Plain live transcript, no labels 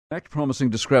Act promising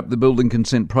to scrap the building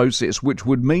consent process, which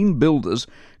would mean builders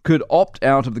could opt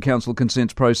out of the council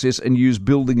consents process and use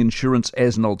building insurance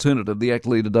as an alternative. The Act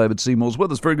leader, David Seymour, is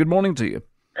with us. Very good morning to you.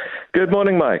 Good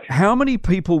morning, Mike. How many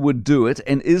people would do it,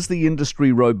 and is the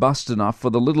industry robust enough for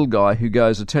the little guy who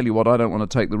goes, I tell you what, I don't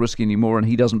want to take the risk anymore, and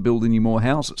he doesn't build any more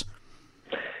houses?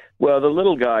 Well, the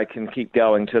little guy can keep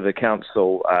going to the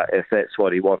council if that's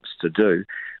what he wants to do.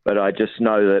 But I just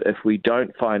know that if we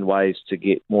don't find ways to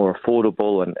get more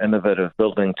affordable and innovative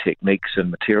building techniques and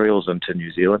materials into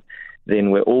New Zealand, then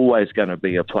we're always going to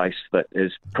be a place that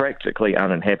is practically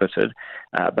uninhabited,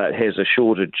 but has a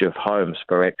shortage of homes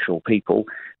for actual people.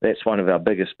 That's one of our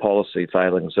biggest policy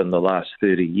failings in the last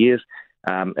 30 years.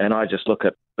 And I just look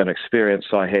at an experience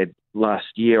I had last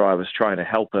year. I was trying to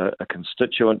help a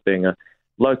constituent, being a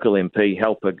local MP,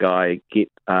 help a guy get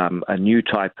a new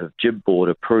type of jib board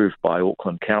approved by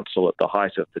Auckland Council at the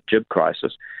height of the jib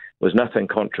crisis. It was nothing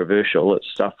controversial. It's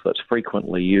stuff that's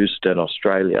frequently used in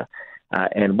Australia.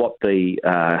 And what the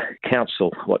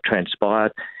what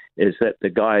transpired is that the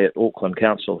guy at Auckland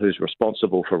Council who's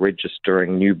responsible for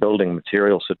registering new building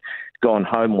materials had gone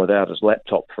home without his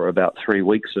laptop for about 3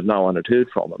 weeks and no one had heard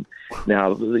from him.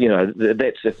 Now, you know,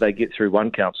 that's if they get through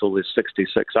one council, there's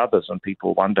 66 others, and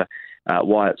people wonder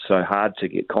why it's so hard to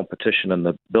get competition in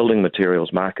the building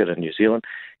materials market in New Zealand.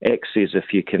 Act says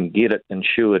if you can get it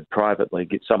insured privately,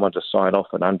 get someone to sign off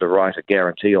and underwrite a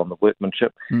guarantee on the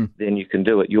workmanship, then you can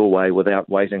do it your way without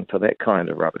waiting for that kind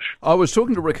of rubbish. I was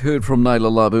talking to Rick Hurd from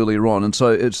Naylor Love earlier on, and so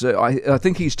it's I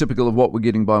think he's typical of what we're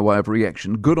getting by way of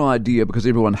reaction. Good idea, because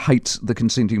everyone hates the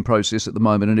consenting process at the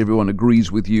moment and everyone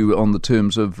agrees with you on the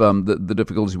terms of the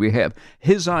difficulties we have.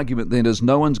 His argument then is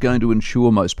no one's going to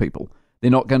insure most people.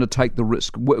 They're not going to take the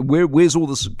risk. Where's all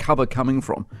this cover coming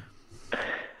from?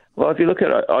 Well, if you look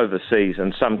at overseas,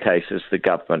 in some cases the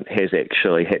government has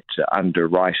actually had to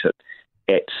underwrite it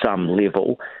at some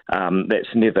level. That's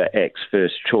never Act's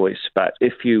first choice. But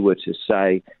if you were to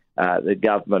say the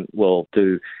government will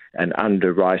do an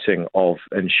underwriting of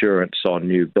insurance on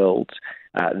new builds,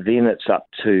 then it's up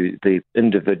to the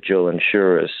individual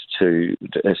insurers to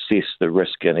assess the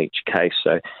risk in each case.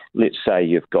 So let's say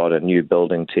you've got a new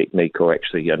building technique, or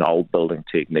actually an old building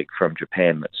technique from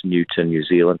Japan that's new to New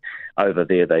Zealand. Over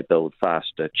there they build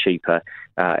faster, cheaper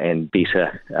and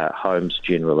better homes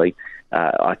generally.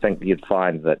 I think you'd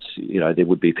find that there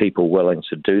would be people willing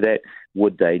to do that.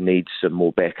 Would they need some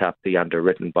more backup, be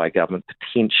underwritten by government?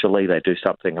 Potentially they do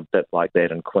something a bit like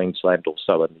that in Queensland,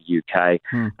 also in the UK.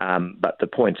 But the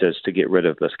point is to get rid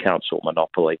of this council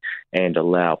monopoly and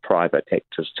allow private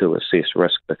actors to assess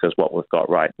risk, because what we've got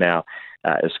right now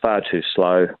is far too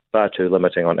slow, far too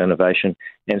limiting on innovation,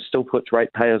 and still puts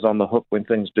ratepayers on the hook when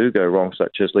things do go wrong,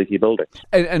 such as leaky buildings.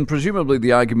 And presumably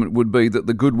the argument would be that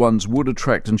the good ones would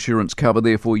attract insurance cover,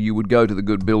 therefore you would go to the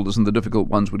good builders and the difficult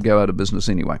ones would go out of business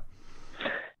anyway.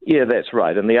 Yeah, that's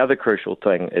right. And the other crucial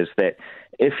thing is that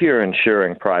if you're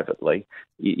insuring privately,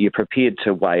 you're prepared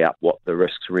to weigh up what the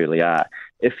risks really are.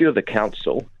 If you're the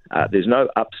council, there's no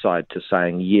upside to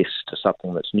saying yes to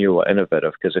something that's new or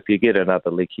innovative, because if you get another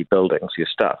leaky buildings, you're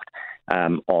stuffed.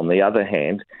 On the other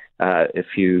hand,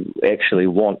 if you actually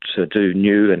want to do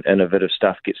new and innovative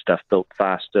stuff, get stuff built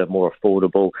faster, more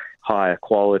affordable, higher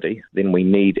quality, then we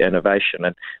need innovation.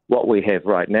 And what we have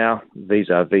right now,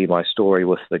 vis-a-vis my story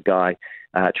with the guy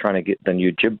trying to get the new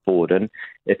jib board in,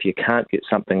 if you can't get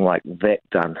something like that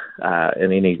done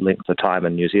in any length of time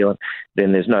in New Zealand,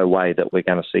 then there's no way that we're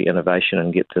going to see innovation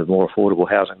and get to more affordable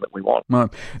housing that we want. No.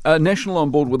 National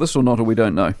on board with this or not, or we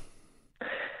don't know?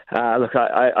 Look,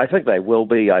 I think they will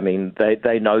be. I mean,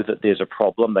 they know that there's a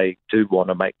problem. They do want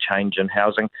to make change in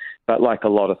housing. But like a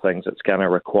lot of things, it's going to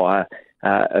require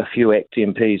a few ACT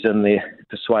MPs in there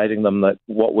persuading them that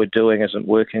what we're doing isn't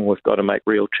working. We've got to make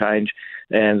real change.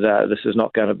 And this is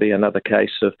not going to be another case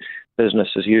of business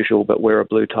as usual, but wear a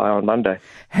blue tie on Monday.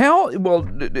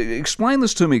 Explain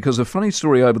this to me, because a funny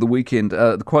story over the weekend,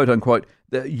 the quote-unquote,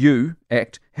 that you,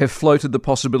 ACT, have floated the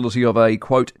possibility of a,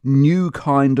 quote, new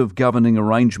kind of governing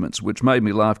arrangements, which made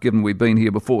me laugh given we've been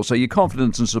here before. So your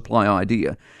confidence in supply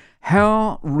idea.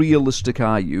 How realistic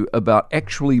are you about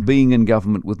actually being in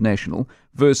government with National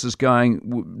versus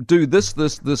going, do this,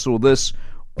 or this,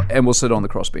 and we'll sit on the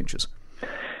crossbenches?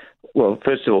 Well,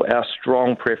 first of all, our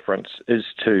strong preference is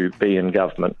to be in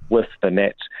government with the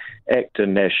Nats, ACT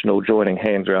and National, joining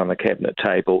hands around the cabinet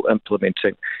table,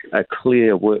 implementing a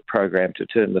clear work program to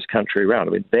turn this country around.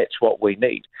 I mean, that's what we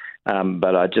need.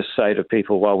 But I just say to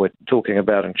people, while we're talking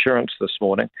about insurance this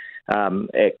morning,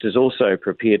 ACT is also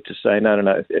prepared to say,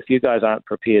 no. If you guys aren't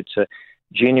prepared to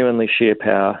genuinely share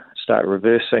power, start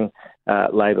reversing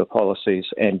Labor policies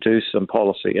and do some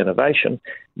policy innovation,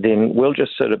 then we'll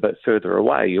just sit a bit further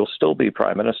away. You'll still be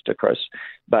Prime Minister, Chris,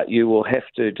 but you will have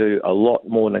to do a lot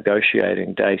more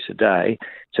negotiating day to day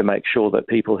to make sure that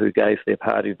people who gave their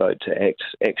party vote to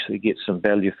actually get some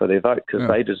value for their vote, because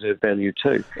they deserve value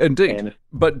too. Indeed.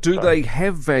 But do they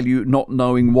have value not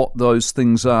knowing what those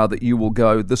things are that you will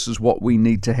go, this is what we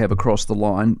need to have across the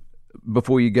line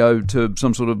before you go to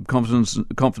some sort of confidence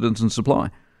and supply?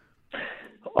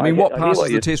 I mean, what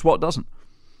passes the test, what doesn't?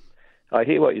 I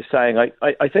hear what you're saying.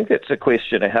 I think it's a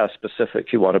question of how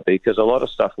specific you want to be, because a lot of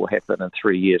stuff will happen in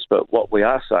 3 years. But what we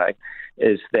are saying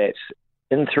is that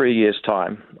in 3 years'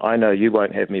 time, I know you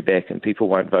won't have me back and people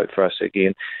won't vote for us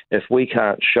again if we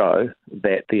can't show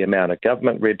that the amount of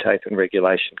government red tape and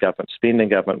regulation, government spending,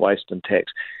 government waste and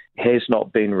tax has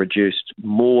not been reduced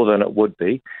more than it would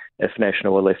be if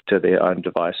National were left to their own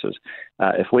devices.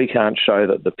 If we can't show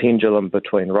that the pendulum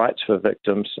between rights for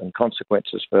victims and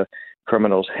consequences for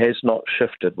criminals has not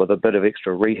shifted with a bit of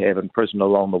extra rehab and prison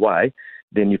along the way,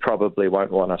 then you probably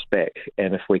won't want us back.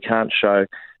 And if we can't show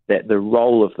that the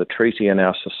role of the treaty in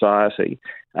our society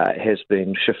has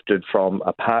been shifted from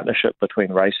a partnership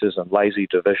between races and lazy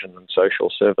division and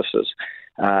social services,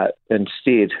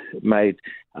 instead made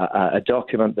a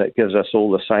document that gives us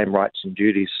all the same rights and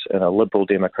duties in a liberal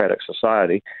democratic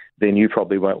society, then you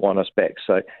probably won't want us back.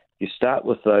 So you start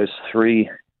with those three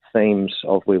themes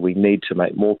of where we need to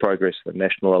make more progress than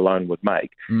National alone would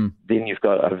make, then you've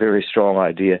got a very strong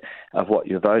idea of what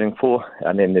you're voting for.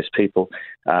 And then there's people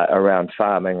around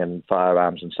farming and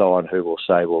firearms and so on who will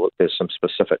say, well, there's some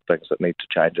specific things that need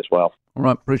to change as well. All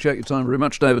right, appreciate your time very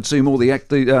much, David Seymour, the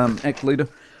ACT leader.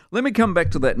 Let me come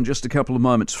back to that in just a couple of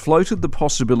moments. Floated the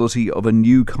possibility of a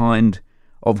new kind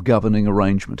of governing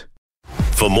arrangement.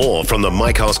 For more from the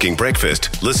Mike Hosking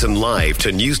Breakfast, listen live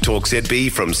to News Talk ZB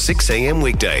from 6 a.m.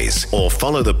 weekdays or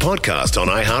follow the podcast on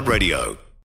iHeartRadio.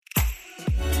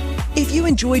 If you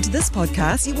enjoyed this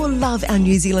podcast, you will love our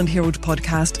New Zealand Herald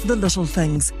podcast, The Little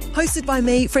Things, hosted by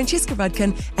me, Francesca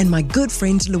Rudkin, and my good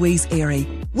friend Louise Airy.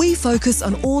 We focus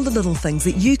on all the little things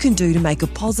that you can do to make a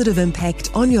positive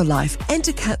impact on your life and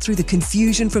to cut through the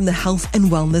confusion from the health and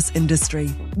wellness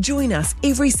industry. Join us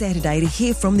every Saturday to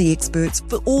hear from the experts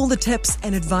for all the tips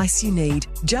and advice you need.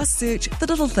 Just search The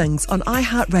Little Things on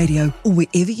iHeartRadio or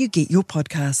wherever you get your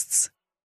podcasts.